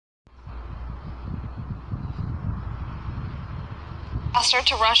Ambassador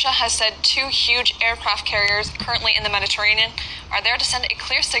to Russia has said 2 huge aircraft carriers currently in the Mediterranean are there to send a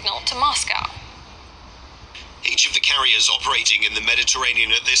clear signal to Moscow. Each of the carriers operating in the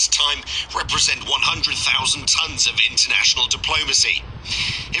Mediterranean at this time represent 100,000 tons of international diplomacy.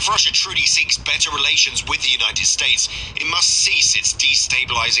 If Russia truly seeks better relations with the United States, it must cease its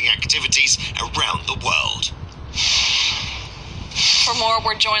destabilizing activities around the world. For more,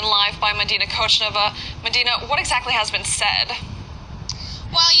 we're joined live by Medina Kochnova. Medina, what exactly has been said?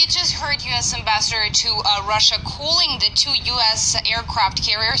 Well, you just heard U.S. Ambassador to Russia calling the 2 U.S. aircraft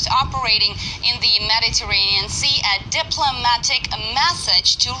carriers operating in the Mediterranean Sea a diplomatic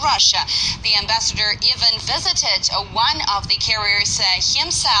message to Russia. The ambassador even visited one of the carriers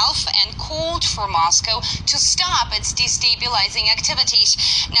himself and called for Moscow to stop its destabilizing activities.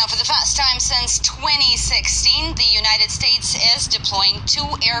 Now, for the first time since 2016, the United States is deploying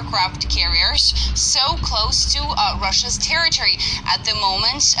 2 aircraft carriers so close to Russia's territory. At the moment,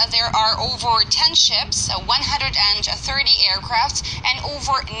 there are over 10 ships, 130 aircraft, and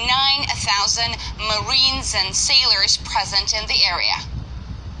over 9,000 Marines and sailors present in the area.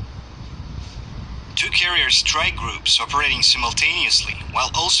 2 carrier strike groups operating simultaneously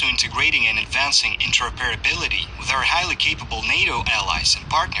while also integrating and advancing interoperability with our highly capable NATO allies and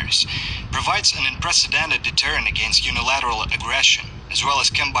partners provides an unprecedented deterrent against unilateral aggression as well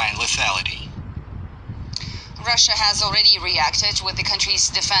as combined lethality. Russia has already reacted, with the country's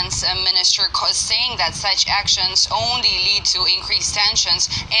defense minister saying that such actions only lead to increased tensions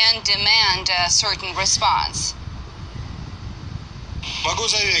and demand a certain response.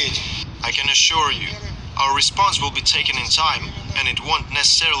 I can assure you, our response will be taken in time, and it won't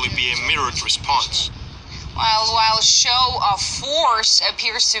necessarily be a mirrored response. While show of force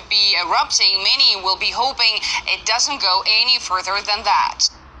appears to be erupting, many will be hoping it doesn't go any further than that.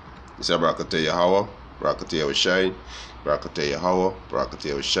 Brakataya Shine, Brakataya Hawa,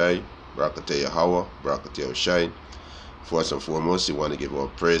 Brakataya Shine, Brakataya Hawa, Brakataya Shine. First and foremost, we want to give our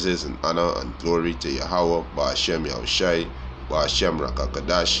praises and honor and glory to Yahweh, Ba'ashem Yahushai, Ba'ashem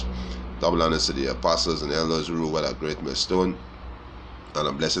Rakakadash. Double honors to the apostles and elders who rule with a great millstone. And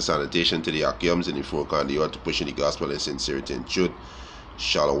a blessed sanitation to the Akiums in the forecast the earth to pushing the gospel in sincerity and truth.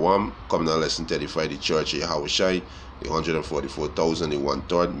 Shalom. Come now, let's edify the church of Yahushai. The 144,000, the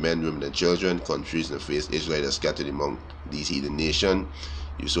 1/3, men, women, and children, countries and faith Israel are scattered among these heathen nations.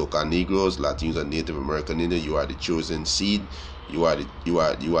 You so-called Negroes, Latinos, and Native American Indians, you are the chosen seed. You are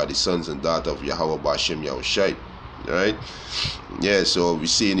the sons and daughters of Yahweh Ba'ashem Yahushai. Right? Yeah. So we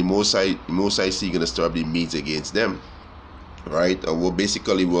see in the Most High seeking to establish means against them. Right? And what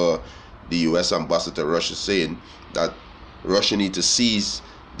the U.S. ambassador to Russia saying that Russia need to cease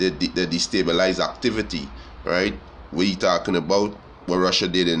the destabilized activity. Right? What are you talking about? What Russia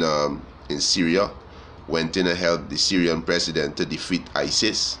did in Syria, went in and helped the Syrian president to defeat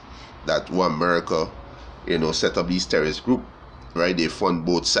ISIS. That one America, set up these terrorist group, right? They fund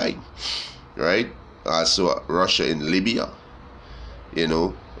both sides, right? Also Russia in Libya,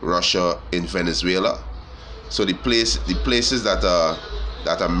 Russia in Venezuela. So the places that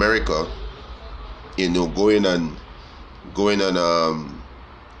America, going and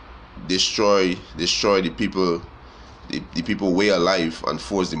destroy the people. The people way of life and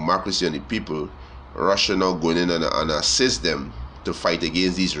force democracy on the people. Russia now going in and assist them to fight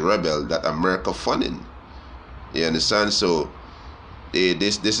against these rebels that America funding. You understand? So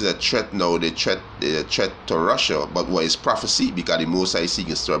this is a threat now. The threat to Russia, but what is prophecy? Because the Most High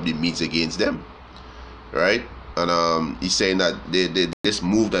seeking probably means against them, right? And he's saying that this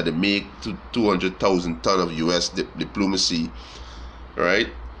move that they make to 200,000 tons of U.S. diplomacy, right?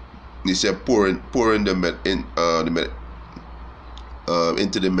 He said pouring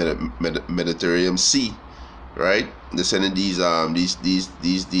into the Mediterranean Sea, right? They're sending these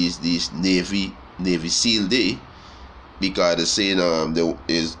Navy SEAL Day because they're saying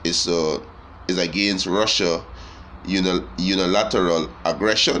is against Russia unilateral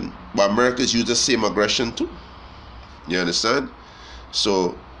aggression, but America's use the same aggression too. You understand?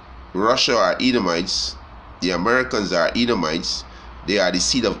 So Russia are Edomites, the Americans are Edomites. They are the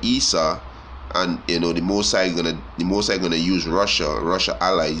seed of Esau, and the Most High gonna use Russia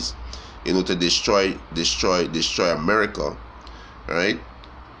allies, to destroy America, right?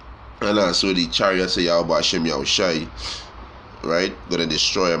 And also the chariots of Yahweh Hashem Yahushai, right, gonna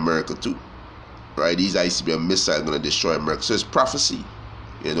destroy America too, right? These ICBM missiles gonna destroy America. So it's prophecy,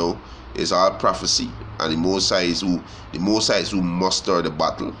 it's all prophecy, and the Most High is who muster the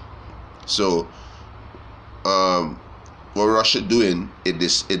battle. So, what Russia doing, it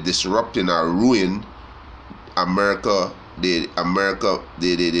disrupting or ruin America. They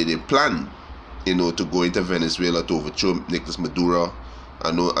plan, to go into Venezuela to overthrow Nicolas Maduro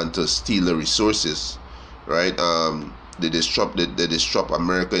and to steal the resources, right? They disrupt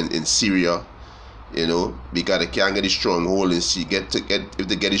America in Syria, you know, because they can't get a stronghold in Syria. If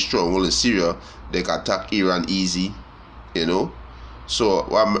they get a stronghold in Syria, they can attack Iran easy, you know. So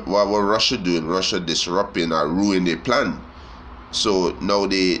what Russia doing? Russia disrupting or ruining their plan. So now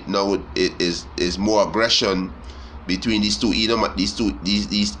it is more aggression between these Edomites,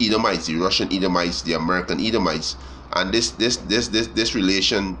 the Russian Edomites, the American Edomites, and this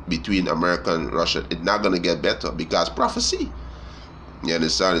relation between America and Russia, it's not gonna get better because prophecy. You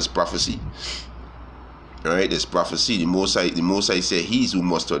understand? It's prophecy. Right? It's prophecy. The Most High say He's who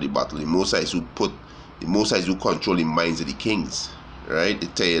muster the battle. The Most High is who control the minds of the kings. Right? They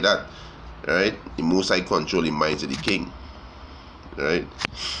tell you that. Right? The Most High control the minds of the king. Right?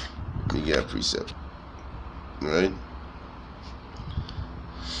 Let me get a precept. Right?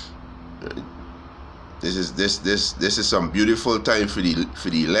 This is some beautiful time for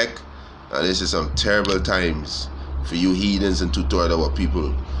the elect, and this is some terrible times for you heathens and 2/3 of our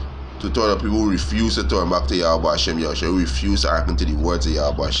people. 2/3 of people who refuse to turn back to Yahweh Hashem Yahushai, who refuse to hearken to the words of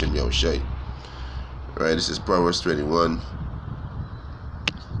Yahweh Hashem Yahushai. Right? This is Proverbs 21.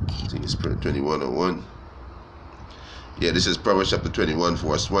 I think it's 21:1. Yeah, this is Proverbs chapter 21,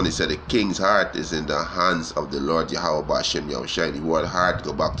 verse 1. It said, the king's heart is in the hands of the Lord Yahweh Hashem Yahushai. The word heart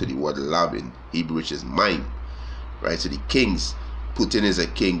go back to the word lab in Hebrew, which is mind. Right? So the kings, Putin is a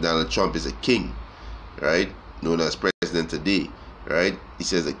king, Donald Trump is a king. Right? Known as president today. Right? He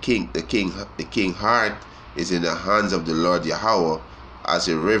says the king heart is in the hands of the Lord Yahweh, as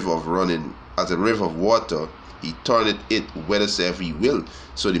a river of water. He turneth it whithersoever He will.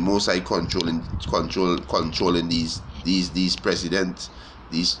 So the Most High controlling these presidents,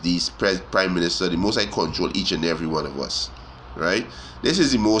 these prime minister. The Most High control each and every one of us. Right? This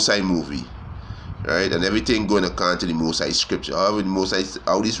is the Most High movie. Right? And everything going according to the Most High scripture. However, the Most High,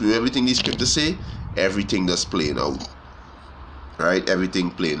 everything these scriptures say, everything that's playing out. Right?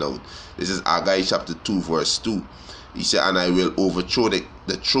 Everything playing out. This is Haggai chapter 2, verse 2. He said, and I will overthrow the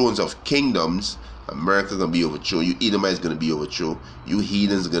thrones of kingdoms. America gonna be overthrown. You Edomites gonna be overthrown. You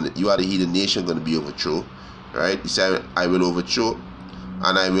heathens you are the heathen nation gonna be overthrown. Right? He said, I will overthrow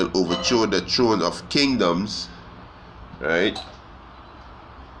the throne of kingdoms. Right?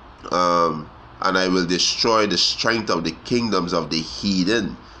 And I will destroy the strength of the kingdoms of the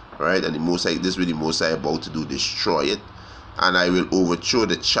heathen. Right? And the Most High, this is what the Most High about to do, destroy it. And I will overthrow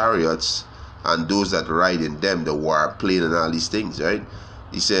the chariots and those that ride in them, the warplane and all these things. Right?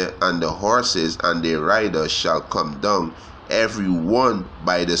 He said, and the horses and their riders shall come down, every one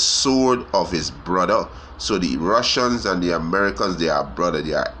by the sword of his brother. So the Russians and the Americans, they are brother,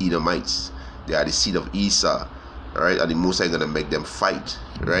 they are Edomites. They are the seed of Esau. Right? And the Most High going to make them fight.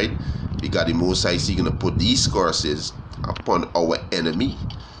 Right? Because the Most High is going to put these curses upon our enemy,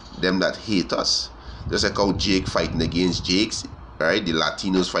 them that hate us. Just like how Jake fighting against Jakes. Right? The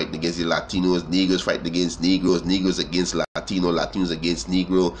Latinos fighting against the Latinos, Negroes fighting against Negroes, Negroes against Latino, Latinos against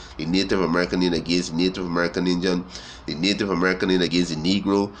Negro, the Native American against the Native American Indian, the Native American against the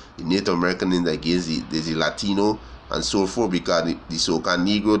Negro, the Native American against the Latino, and so forth, because the so-called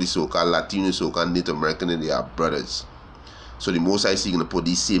Negro, the so-called Latino, the so-called Native American, they are brothers. So the Most High is going to put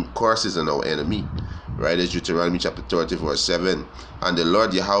these same curses on our enemy. Right? As Deuteronomy chapter 30, verse 7. And the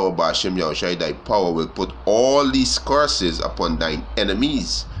Lord Yahweh Ba'ashem Yahushai, thy power will put all these curses upon thine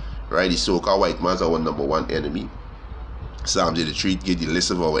enemies. Right? The so-called white man's our number one enemy. Psalm 83 give the list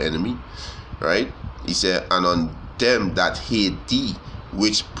of our enemy. Right? He said, and on them that hate thee,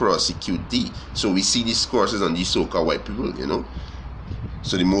 which prosecute thee. So we see these curses on these so-called white people, you know.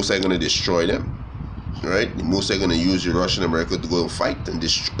 So the Most High going to destroy them. Right? The Most High going to use the Russian America to go and fight and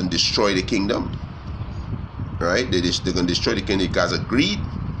destroy the kingdom. Right? They're going to destroy the kingdom because of greed.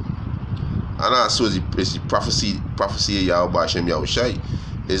 And also it's the prophecy of Yahweh Hashem Yahushai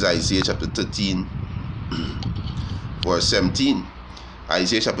is Isaiah chapter 13 verse 17.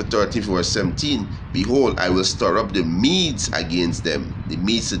 Isaiah chapter 13 verse 17. Behold, I will stir up the Medes against them. The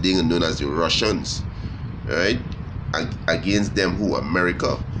Medes today are known as the Russians. Right? Against them who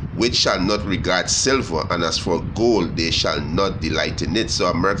America, which shall not regard silver, and as for gold, they shall not delight in it. So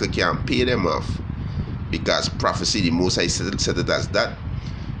America can't pay them off, because prophecy, the Most High said it as that.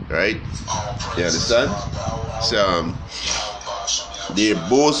 Right? You understand? So their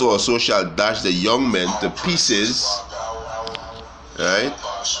bows also shall dash the young men to pieces. Right?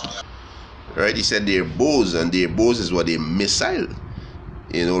 Right? He said their bows, and their bows is what a missile.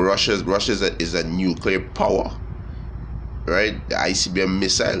 You know, Russia is a nuclear power. Right? The ICBM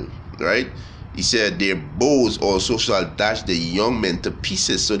missile. Right? He said their bows also shall dash the young men to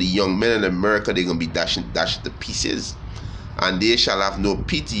pieces. So the young men in America, they're going to be dashed to pieces. and they shall have no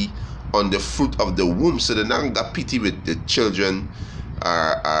pity on the fruit of the womb. So they're not gonna pity with the children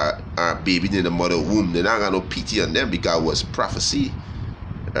are babies in the mother womb. They're not gonna no pity on them because it was prophecy,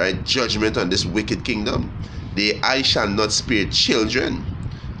 right? Judgment on this wicked kingdom. The eye shall not spare children,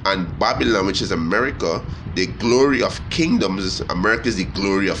 and Babylon, which is America, the glory of kingdoms. America is the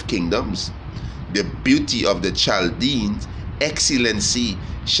glory of kingdoms. The beauty of the Chaldeans, excellency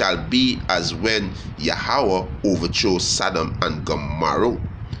shall be as when Yahweh overthrew Sodom and Gomorrah.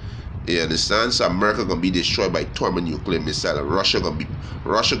 You understand? So America gonna be destroyed by thermonuclear missile. Russia gonna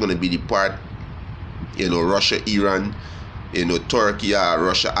be the part, Russia, Iran, Turkey,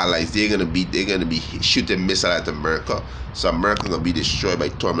 Russia allies. They're gonna be shooting missile at America. So America gonna be destroyed by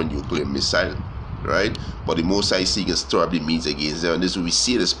thermonuclear missile, right? But the Most High say he can store up the means against them. And this is what we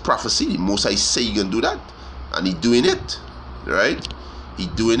see this prophecy. The Most High say he can do that, and he doing it, right? He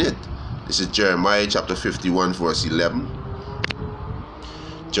doing it. This is Jeremiah chapter 51 verse 11.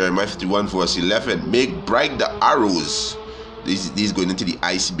 Jeremiah 51 verse 11. Make bright the arrows. These going into the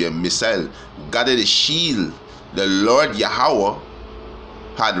ICBM missile. Gather the shield. The Lord Yahweh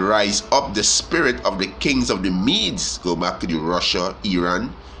had raised up the spirit of the kings of the Medes. Go back to the Russia,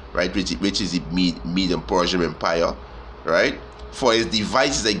 Iran, right? Which is the Mede and Persian Empire, right? For his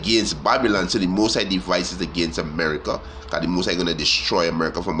devices against Babylon. So the Most High devices against America. Because the Most High going to destroy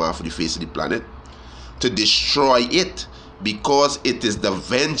America from off the face of the planet. To destroy it. Because it is the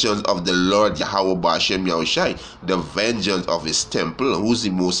vengeance of the Lord Yahweh Ba'ashem Yahushai, the vengeance of his temple. Who's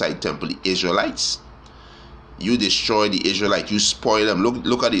the Most High temple? The Israelites. You destroy the Israelites. You spoil them.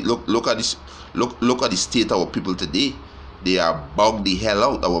 Look at the state of our people today. They are bugged the hell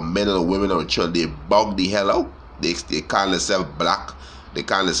out. Our men and our women and our children, they bugged the hell out. They call themselves black. They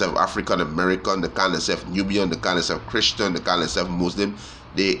call themselves African American. They call themselves Nubian. They call themselves Christian. They call themselves Muslim.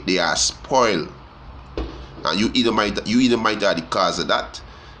 They are spoiled. And you Edomite are the cause of that.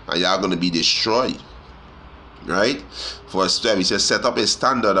 And you are going to be destroyed. Right? Verse 12, he says, set up a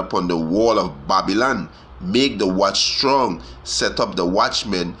standard upon the wall of Babylon. Make the watch strong. Set up the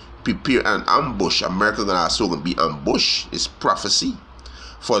watchmen. Prepare an ambush. America also going to be ambushed. It's prophecy.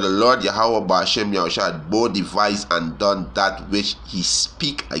 For the Lord Yahweh Ba'ashem Yahushua had both devised and done that which he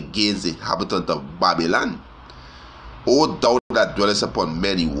speak against the inhabitant of Babylon. O thou that dwellest upon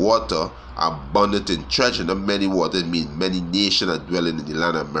many water, abundant in treasure. Not many water means many nations are dwelling in the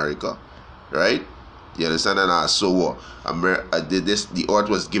land of America, right? You understand? And so the earth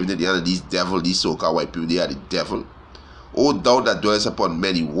was given to the hand of these devil, these so-called white people. They are the devil. O thou that dwellest upon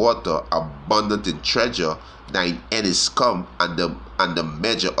many water, abundant in treasure, thine end is come, and the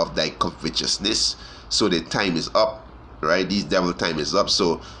measure of thy covetousness. So the time is up, right? This devil time is up.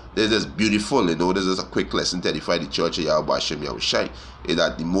 So this is beautiful, this is a quick lesson to edify the church of Yahweh Hashem Yahushai, is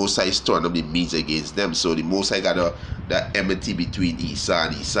that the Most High stored up the means against them. So the Most High got that enmity between Esau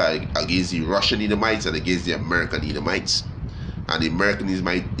and Esau against the Russian Edomites and against the American Edomites. And the American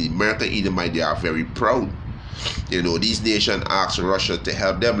Edomite, they are very proud. These nations asked Russia to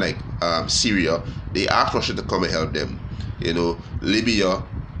help them, like Syria. They asked Russia to come and help them. Libya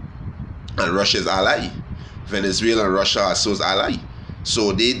and Russia's ally. Venezuela and Russia are So's ally.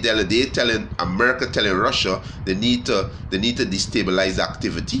 So they telling America, telling Russia they need to destabilize the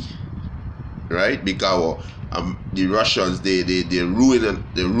activity, right? Because the Russians they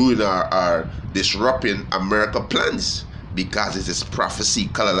ruin our disrupting America plans, because it is prophecy.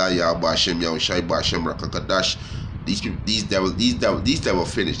 These devil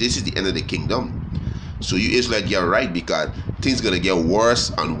finish. This is the end of the kingdom. So you Israelites get right, because things gonna get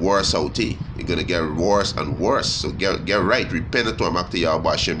worse and worse out here. It's gonna get worse and worse. So get right. Repent and turn back to Yahweh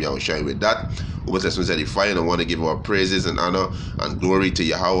Hashem Yahushai. With that, we must edify, and I want to give our praises and honor and glory to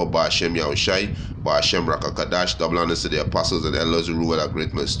Yahweh Ba'ashem Yahushai, Ba'ashem Rakakadash. Double honors to the apostles and elders who rule at a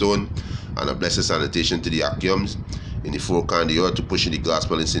great millstone, and a blessed sanitation to the Akyums in the four corners of the earth to push in the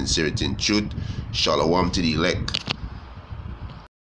gospel in sincerity and truth. Shalom to the elect.